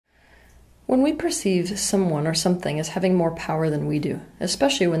When we perceive someone or something as having more power than we do,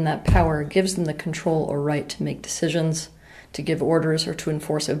 especially when that power gives them the control or right to make decisions, to give orders, or to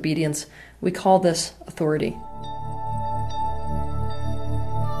enforce obedience, we call this authority.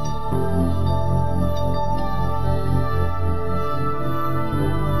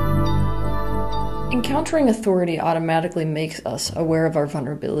 Encountering authority automatically makes us aware of our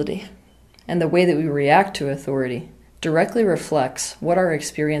vulnerability, and the way that we react to authority directly reflects what our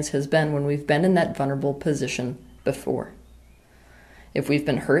experience has been when we've been in that vulnerable position before. If we've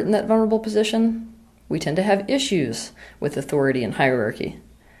been hurt in that vulnerable position, we tend to have issues with authority and hierarchy.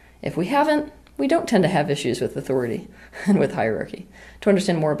 If we haven't, we don't tend to have issues with authority and with hierarchy. To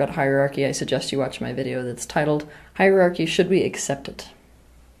understand more about hierarchy, I suggest you watch my video that's titled, Hierarchy, Should We Accept It?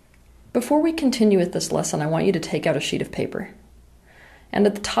 Before we continue with this lesson, I want you to take out a sheet of paper. And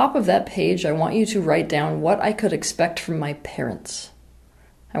at the top of that page, I want you to write down what I could expect from my parents.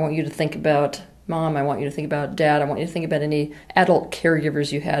 I want you to think about mom, I want you to think about dad, I want you to think about any adult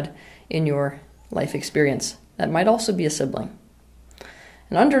caregivers you had in your life experience. That might also be a sibling.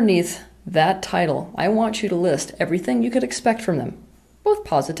 And underneath that title, I want you to list everything you could expect from them, both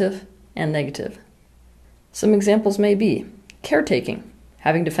positive and negative. Some examples may be caretaking,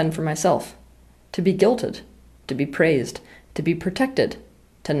 having to fend for myself, to be guilted, to be praised, to be protected,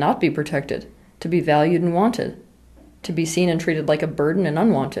 to not be protected, to be valued and wanted, to be seen and treated like a burden and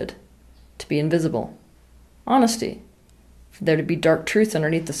unwanted, to be invisible, honesty, for there to be dark truth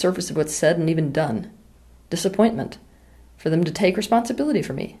underneath the surface of what's said and even done, disappointment, for them to take responsibility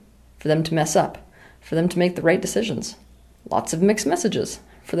for me, for them to mess up, for them to make the right decisions, lots of mixed messages,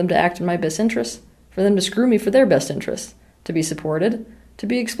 for them to act in my best interests, for them to screw me for their best interests, to be supported, to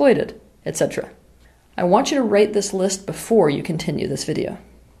be exploited, etc. I want you to write this list before you continue this video.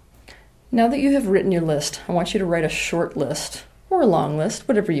 Now that you have written your list, I want you to write a short list, or a long list,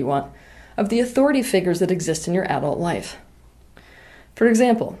 whatever you want, of the authority figures that exist in your adult life. For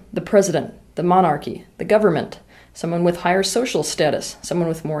example, the president, the monarchy, the government, someone with higher social status, someone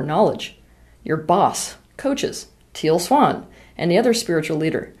with more knowledge, your boss, coaches, Teal Swan, any other spiritual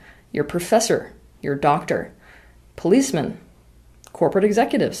leader, your professor, your doctor, policemen, corporate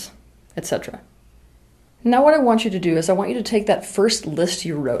executives, etc. Now what I want you to do is I want you to take that first list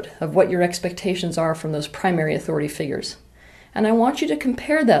you wrote of what your expectations are from those primary authority figures, and I want you to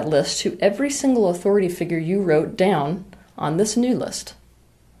compare that list to every single authority figure you wrote down on this new list.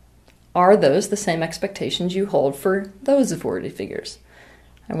 Are those the same expectations you hold for those authority figures?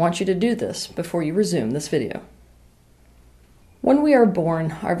 I want you to do this before you resume this video. When we are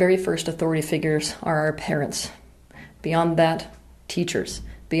born, our very first authority figures are our parents. Beyond that, teachers.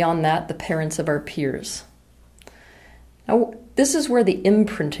 Beyond that, the parents of our peers. Now, this is where the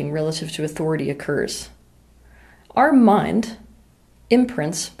imprinting relative to authority occurs. Our mind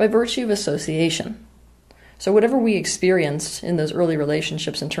imprints by virtue of association. So whatever we experienced in those early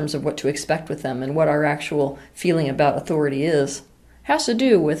relationships in terms of what to expect with them and what our actual feeling about authority is, has to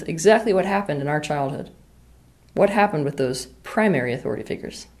do with exactly what happened in our childhood. What happened with those primary authority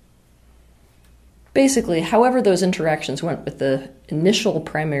figures? Basically, however those interactions went with the initial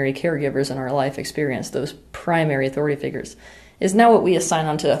primary caregivers in our life experience, those primary authority figures, is now what we assign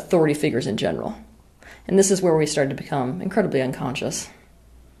onto authority figures in general. And this is where we start to become incredibly unconscious.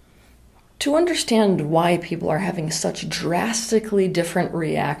 To understand why people are having such drastically different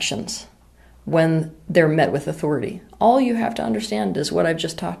reactions when they're met with authority, all you have to understand is what I've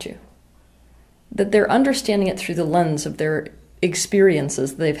just taught you. That they're understanding it through the lens of their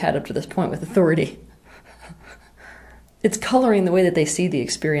experiences they've had up to this point with authority. It's coloring the way that they see the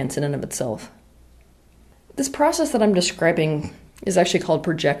experience in and of itself. This process that I'm describing is actually called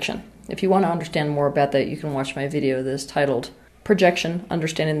projection. If you want to understand more about that, you can watch my video that is titled Projection,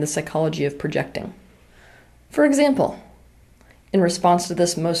 Understanding the Psychology of Projecting. For example, in response to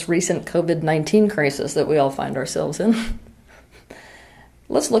this most recent COVID-19 crisis that we all find ourselves in,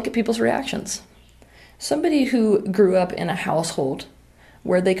 let's look at people's reactions. Somebody who grew up in a household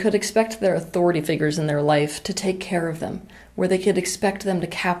where they could expect their authority figures in their life to take care of them, where they could expect them to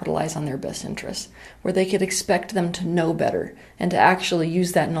capitalize on their best interests, where they could expect them to know better and to actually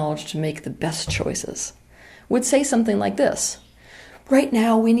use that knowledge to make the best choices, would say something like this: right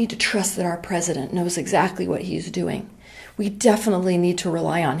now we need to trust that our president knows exactly what he's doing. We definitely need to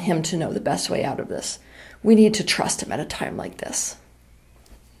rely on him to know the best way out of this. We need to trust him at a time like this.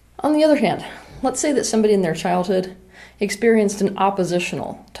 On the other hand, let's say that somebody in their childhood experienced an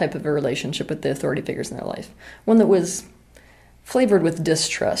oppositional type of a relationship with the authority figures in their life, one that was flavored with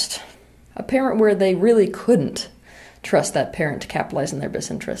distrust, a parent where they really couldn't trust that parent to capitalize on their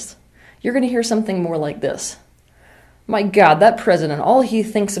best interests. You're going to hear something more like this: My God, that president, all he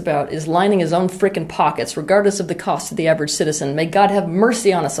thinks about is lining his own frickin' pockets, regardless of the cost to the average citizen. May God have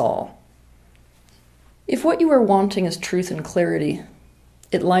mercy on us all. If what you are wanting is truth and clarity,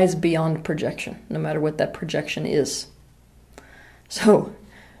 it lies beyond projection, no matter what that projection is. So,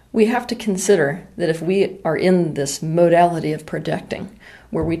 we have to consider that if we are in this modality of projecting,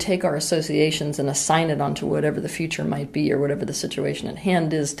 where we take our associations and assign it onto whatever the future might be or whatever the situation at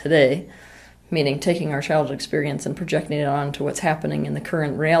hand is today, meaning taking our childhood experience and projecting it onto what's happening in the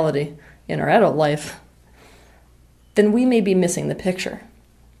current reality in our adult life, then we may be missing the picture.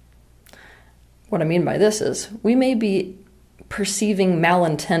 What I mean by this is, we may be perceiving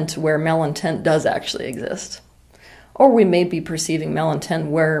malintent where malintent does actually exist. Or we may be perceiving malintent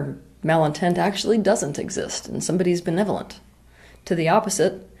where malintent actually doesn't exist and somebody's benevolent. To the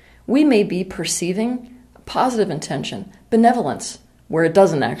opposite, we may be perceiving positive intention, benevolence, where it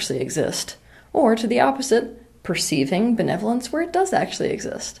doesn't actually exist. Or to the opposite, perceiving benevolence where it does actually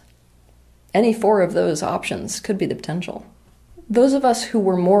exist. Any four of those options could be the potential. Those of us who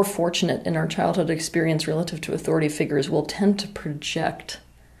were more fortunate in our childhood experience relative to authority figures will tend to project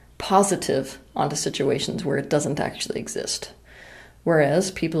positive onto situations where it doesn't actually exist. Whereas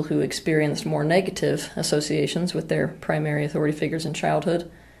people who experienced more negative associations with their primary authority figures in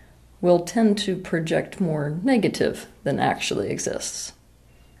childhood will tend to project more negative than actually exists.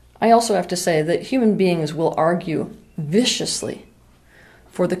 I also have to say that human beings will argue viciously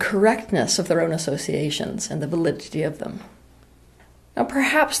for the correctness of their own associations and the validity of them. Now,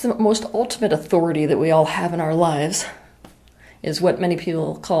 perhaps the most ultimate authority that we all have in our lives is what many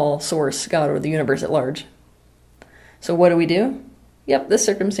people call Source, God, or the universe at large. So what do? Yep, this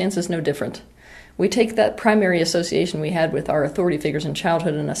circumstance is no different. We take that primary association we had with our authority figures in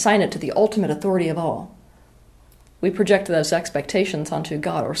childhood and assign it to the ultimate authority of all. We project those expectations onto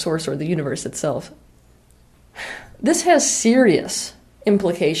God or Source or the universe itself. This has serious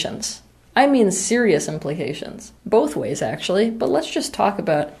implications. I mean serious implications. Both ways, actually, but let's just talk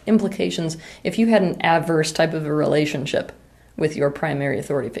about implications if you had an adverse type of a relationship with your primary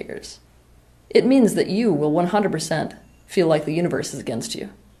authority figures. It means that you will 100% feel like the universe is against you.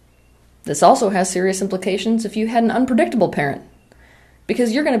 This also has serious implications if you had an unpredictable parent,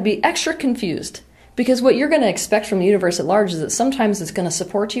 because you're going to be extra confused. Because what you're going to expect from the universe at large is that sometimes it's going to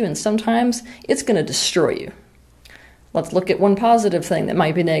support you and sometimes it's going to destroy you. Let's look at one positive thing that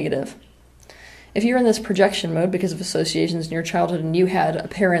might be negative. If you're in this projection mode because of associations in your childhood and you had a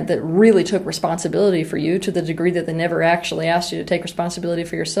parent that really took responsibility for you to the degree that they never actually asked you to take responsibility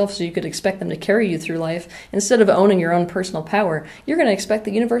for yourself so you could expect them to carry you through life, instead of owning your own personal power, you're going to expect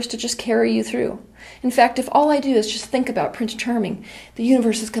the universe to just carry you through. In fact, if all I do is just think about Prince Charming, the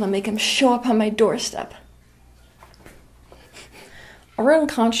universe is going to make him show up on my doorstep. Our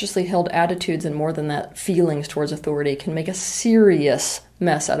unconsciously held attitudes and more than that, feelings towards authority can make a serious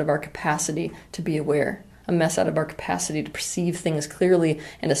mess out of our capacity to be aware, a mess out of our capacity to perceive things clearly,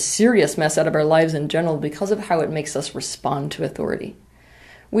 and a serious mess out of our lives in general because of how it makes us respond to authority.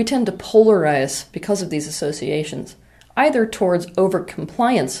 We tend to polarize because of these associations, either towards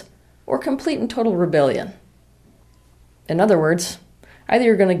over-compliance or complete and total rebellion. In other words, either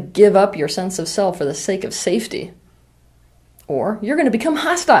you're going to give up your sense of self for the sake of safety, or you're going to become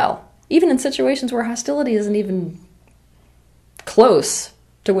hostile, even in situations where hostility isn't even close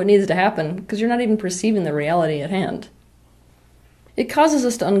to what needs to happen, because you're not even perceiving the reality at hand. It causes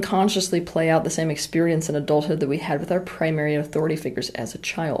us to unconsciously play out the same experience in adulthood that we had with our primary authority figures as a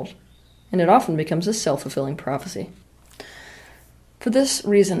child, and it often becomes a self-fulfilling prophecy. For this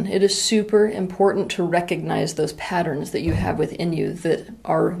reason, it is super important to recognize those patterns that you have within you that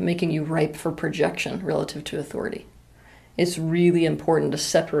are making you ripe for projection relative to authority. It's really important to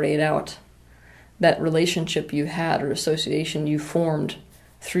separate out that relationship you had or association you formed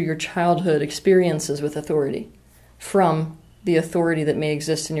through your childhood experiences with authority from the authority that may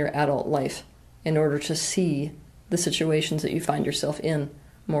exist in your adult life in order to see the situations that you find yourself in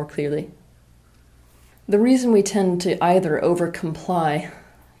more clearly. The reason we tend to either over-comply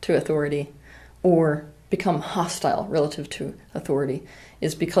to authority or become hostile relative to authority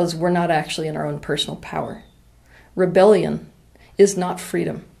is because we're not actually in our own personal power. Rebellion is not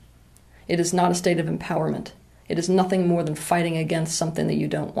freedom. It is not a state of empowerment. It is nothing more than fighting against something that you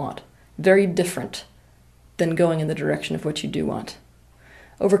don't want. Very different than going in the direction of what you do want.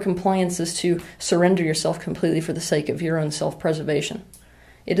 Overcompliance is to surrender yourself completely for the sake of your own self-preservation.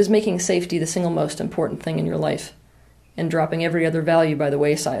 It is making safety the single most important thing in your life and dropping every other value by the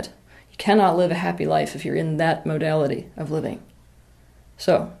wayside. You cannot live a happy life if you're in that modality of living.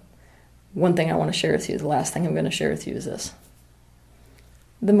 So, one thing I want to share with you, the last thing I'm going to share with you is this.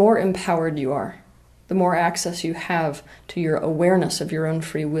 The more empowered you are, the more access you have to your awareness of your own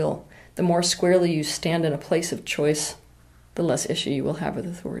free will, the more squarely you stand in a place of choice, the less issue you will have with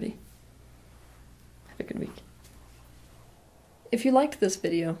authority. Have a good week. If you liked this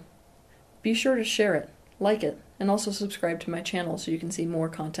video, be sure to share it, like it, and also subscribe to my channel so you can see more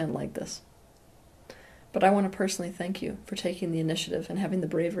content like this. But I want to personally thank you for taking the initiative and having the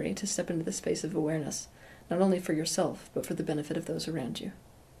bravery to step into the space of awareness, not only for yourself, but for the benefit of those around you.